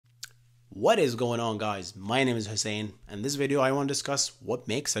What is going on, guys? My name is Hussein, and in this video I want to discuss what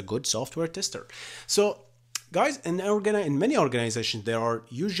makes a good software tester. So guys, in many organizations there are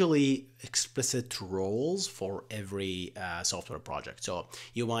usually explicit roles for every software project. So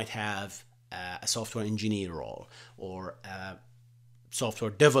you might have a software engineer role or a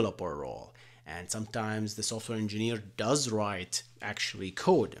software developer role, and sometimes the software engineer does write actually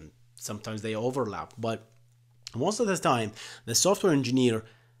code, and sometimes they overlap, but most of the time the software engineer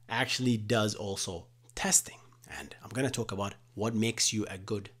actually does also testing. And I'm going to talk about what makes you a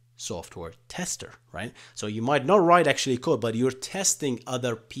good software tester, right? So you might not write actually code, but you're testing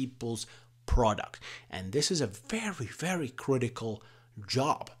other people's product. And this is a very, very critical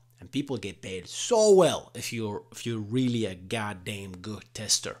job. And people get paid so well if you're really a goddamn good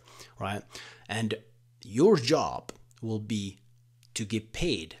tester, right? And your job will be to get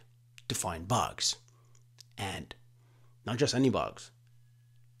paid to find bugs. And not just any bugs,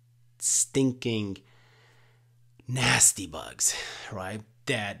 stinking, nasty bugs, right?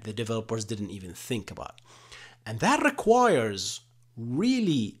 That the developers didn't even think about. And that requires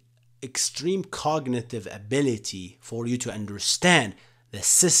really extreme cognitive ability for you to understand the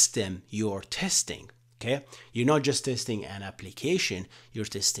system you're testing, okay? You're not just testing an application, you're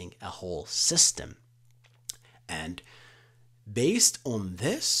testing a whole system. And based on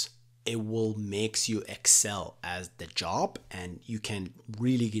this, it will makes you excel as the job, and you can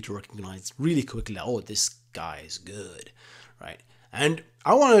really get recognized really quickly. Oh, this guy is good, right? And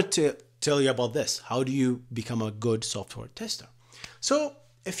I wanted to tell you about this. How do you become a good software tester? So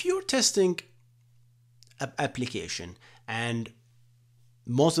if you're testing an application, and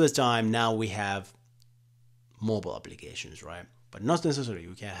most of the time now we have mobile applications, right? But not necessarily.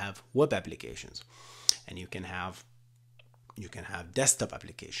 You can have web applications, and you can have desktop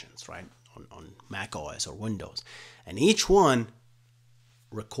applications, right, on Mac OS or Windows, and each one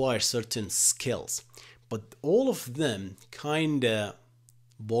requires certain skills, but all of them kind of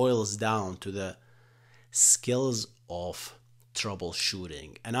boils down to the skills of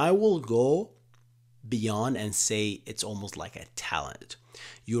troubleshooting. And I will go beyond and say it's almost like a talent.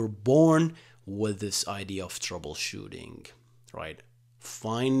 You're born with this idea of troubleshooting, right?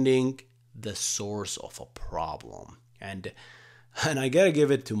 Finding the source of a problem. And I gotta give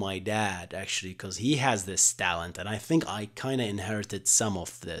it to my dad, actually, because he has this talent, and I think I kind of inherited some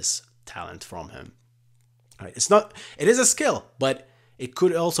of this talent from him. All right, it is a skill, but it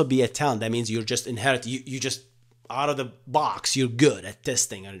could also be a talent. That means you're just inherit. You just out of the box, you're good at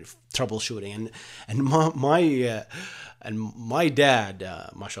testing and troubleshooting. And my dad,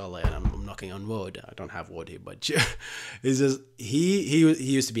 mashallah, and I'm knocking on wood. I don't have wood here, but is just he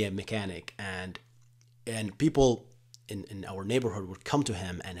used to be a mechanic, and people in our neighborhood would come to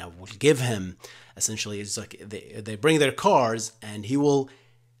him, and I would give him, essentially, it's like they bring their cars, and he will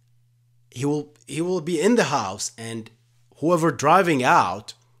be in the house, and whoever driving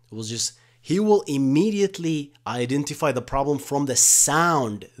out he will immediately identify the problem from the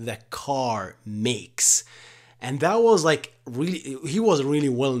sound the car makes. And that was like he was really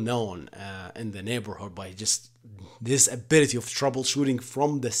well known in the neighborhood by just this ability of troubleshooting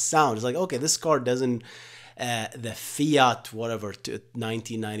from the sound. It's like, okay, this car doesn't the Fiat whatever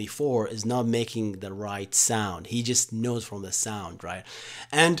 1994 is not making the right sound. He just knows from the sound, right?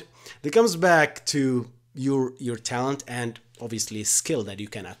 And it comes back to your talent and obviously skill that you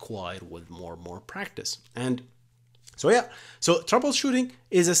can acquire with more practice. And so troubleshooting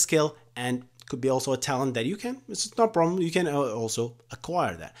is a skill, and could be also a talent that it's not a problem, you can also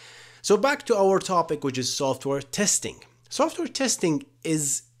acquire that. So back to our topic, which is software testing. Software testing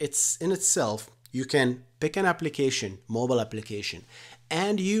it's in itself, you can pick an application, mobile application,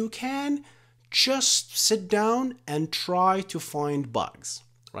 and you can just sit down and try to find bugs,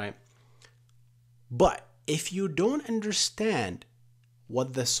 right? But if you don't understand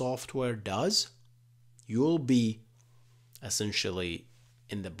what the software does, you'll be essentially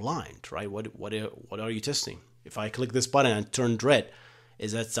in the blind, right? What are you testing? If I click this button and it turned red,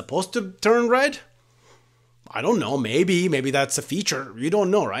 is that supposed to turn red? I don't know. Maybe that's a feature. You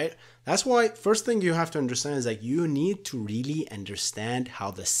don't know, right? That's why first thing you have to understand is that you need to really understand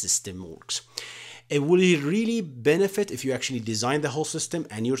how the system works. It will really benefit if you actually design the whole system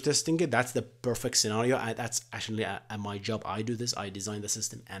and you're testing it. That's the perfect scenario. That's actually my job. I do this. I design the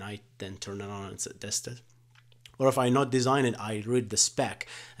system and I then turn it on and test it. Or if I not design it, I read the spec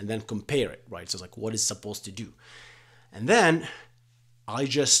and then compare it, right? So it's like, what is supposed to do? And then I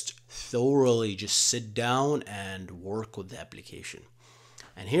just thoroughly just sit down and work with the application.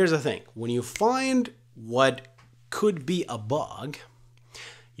 And here's the thing. When you find what could be a bug,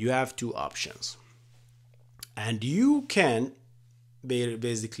 you have two options. And you can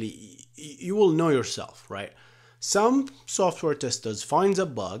basically you will know yourself, right? Some software testers finds a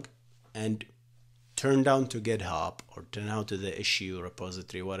bug and turn down to GitHub or turn out to the issue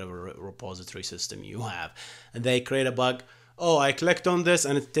repository, whatever repository system you have, and they create a bug. Oh, I clicked on this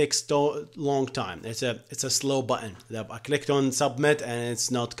and it takes so long time. It's a slow button. I clicked on submit and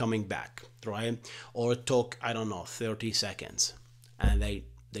it's not coming back, right? Or it took, I don't know, 30 seconds, and they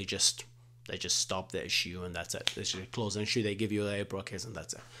just stop the issue and that's it. They should close the issue. They give you a error case and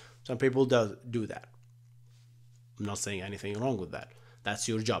that's it. Some people do that. I'm not saying anything wrong with that. That's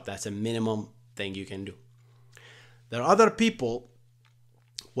your job. That's a minimum thing you can do. There are other people,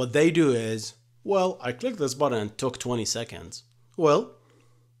 what they do is, well, I clicked this button and it took 20 seconds. Well,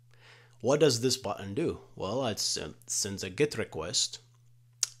 what does this button do? Well, it sends a GET request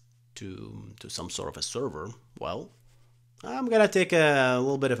to some sort of a server. Well, I'm gonna take a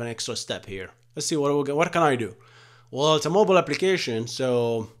little bit of an extra step here. Let's see what can I do? Well, it's a mobile application,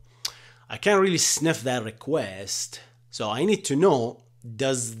 so I can't really sniff that request. So I need to know,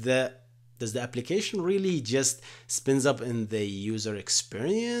 does the application really just spins up in the user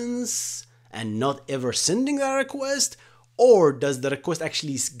experience and not ever sending that request? Or does the request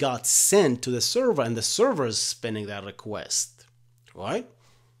actually got sent to the server and the server is spinning that request, right?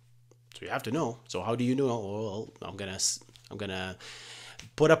 So you have to know. So how do you know? Well, I'm gonna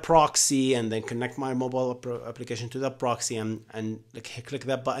put a proxy and then connect my mobile application to the proxy and click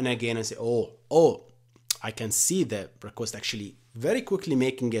that button again and say, oh, I can see the request actually very quickly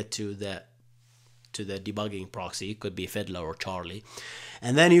making it to the debugging proxy. It could be Fiddler or Charlie,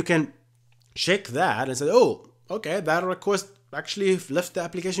 and then you can check that and say, oh, okay, that request actually left the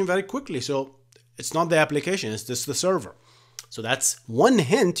application very quickly. So it's not the application, it's just the server. So that's one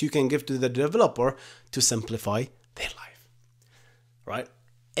hint you can give to the developer to simplify their life, right?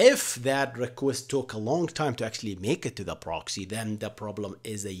 If that request took a long time to actually make it to the proxy, then the problem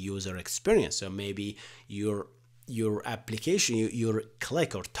is a user experience. So maybe your application, your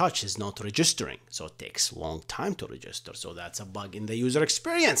click or touch is not registering. So it takes a long time to register. So that's a bug in the user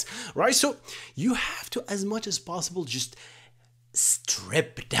experience, right? So you have to, as much as possible, just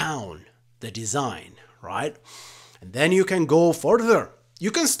strip down the design, right? And then you can go further.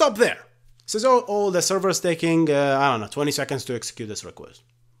 You can stop there. It says, oh, the server is taking, 20 seconds to execute this request.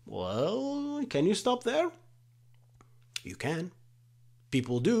 Well, can you stop there? You can.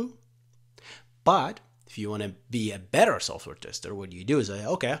 People do. But if you want to be a better software tester, what you do is say,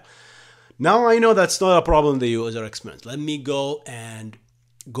 okay, now I know that's not a problem in the user experience. Let me go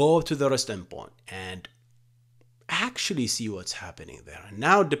to the REST endpoint and actually see what's happening there. And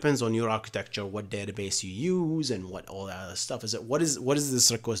now it depends on your architecture, what database you use and what all that other stuff is. What is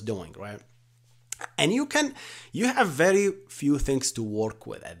this request doing, right? And you have very few things to work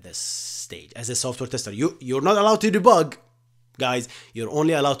with at this stage. As a software tester, you're not allowed to debug, guys. You're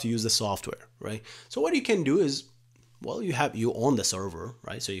only allowed to use the software, right? So what you can do is, well, you own the server,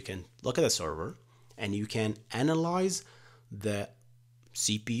 right? So you can look at the server and you can analyze the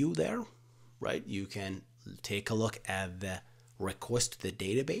CPU there, right? You can take a look at the request to the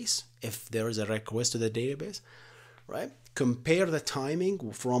database, if there is a request to the database, right? Compare the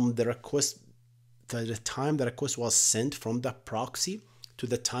timing from the request to the time the request was sent from the proxy to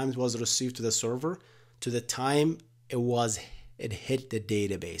the time it was received to the server to the time it hit the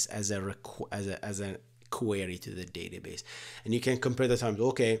database as a query to the database, and you can compare the times.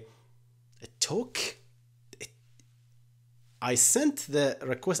 Okay, I sent the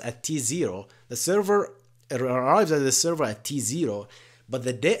request at T0, the server arrives at the server at T0, but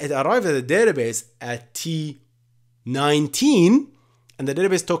it arrived at the database at T19, and the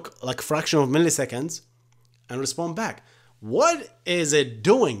database took like a fraction of milliseconds and respond back. What is it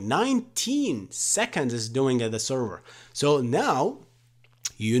doing? 19 seconds is doing at the server. So now,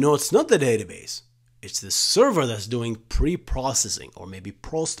 it's not the database. It's the server that's doing pre-processing or maybe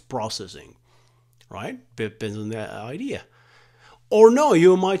post-processing, right? Depends on the idea. Or no,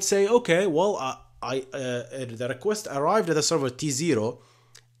 you might say, okay, well, the request arrived at the server T0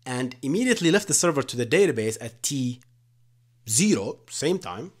 and immediately left the server to the database at T0, same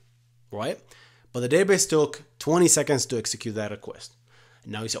time, right? But the database took 20 seconds to execute that request.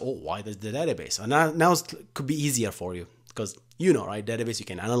 And now you say, oh, why does the database? And now it could be easier for you because, right, database, you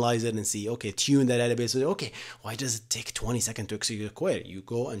can analyze it and see, okay, tune the database. Okay, why does it take 20 seconds to execute a query? You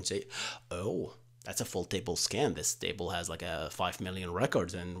go and say, oh, that's a full table scan. This table has like 5 million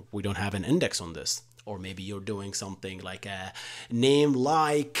records and we don't have an index on this. Or maybe you're doing something like a name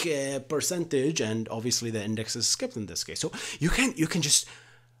like percentage, and obviously the index is skipped in this case. So you can just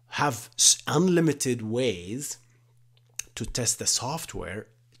have unlimited ways to test the software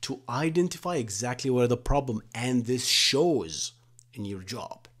to identify exactly where the problem, and this shows in your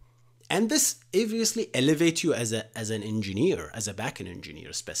job. And this obviously elevates you as an engineer, as a backend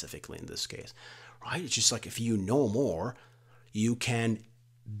engineer specifically in this case, right? It's just like if you know more, you can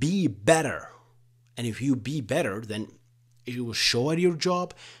be better. And if you be better, then it will show at your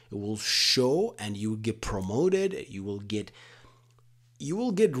job, it will show, and you will get promoted, you will get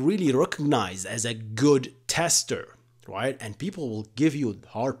really recognized as a good tester, right? And people will give you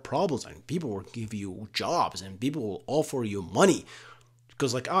hard problems, and people will give you jobs, and people will offer you money.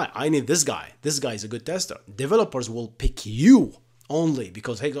 Because like, I need this guy. This guy is a good tester. Developers will pick you only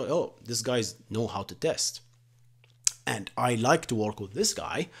because, hey, oh, this guys know how to test. And I like to work with this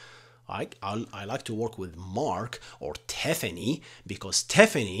guy. I like to work with Mark or Tiffany because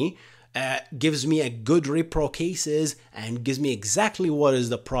Tiffany gives me a good repro cases and gives me exactly what is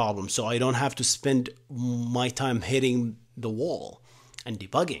the problem. So I don't have to spend my time hitting the wall and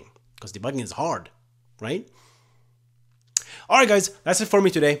debugging, because debugging is hard, right? All right, guys, that's it for me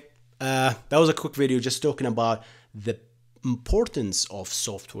today. That was a quick video just talking about the importance of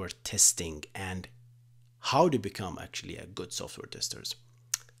software testing and how to become actually a good software testers.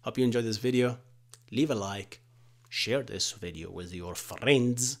 Hope you enjoyed this video. Leave a like, share this video with your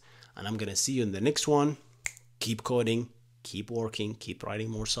friends, and I'm gonna see you in the next one. Keep coding, keep working, keep writing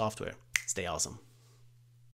more software. Stay awesome.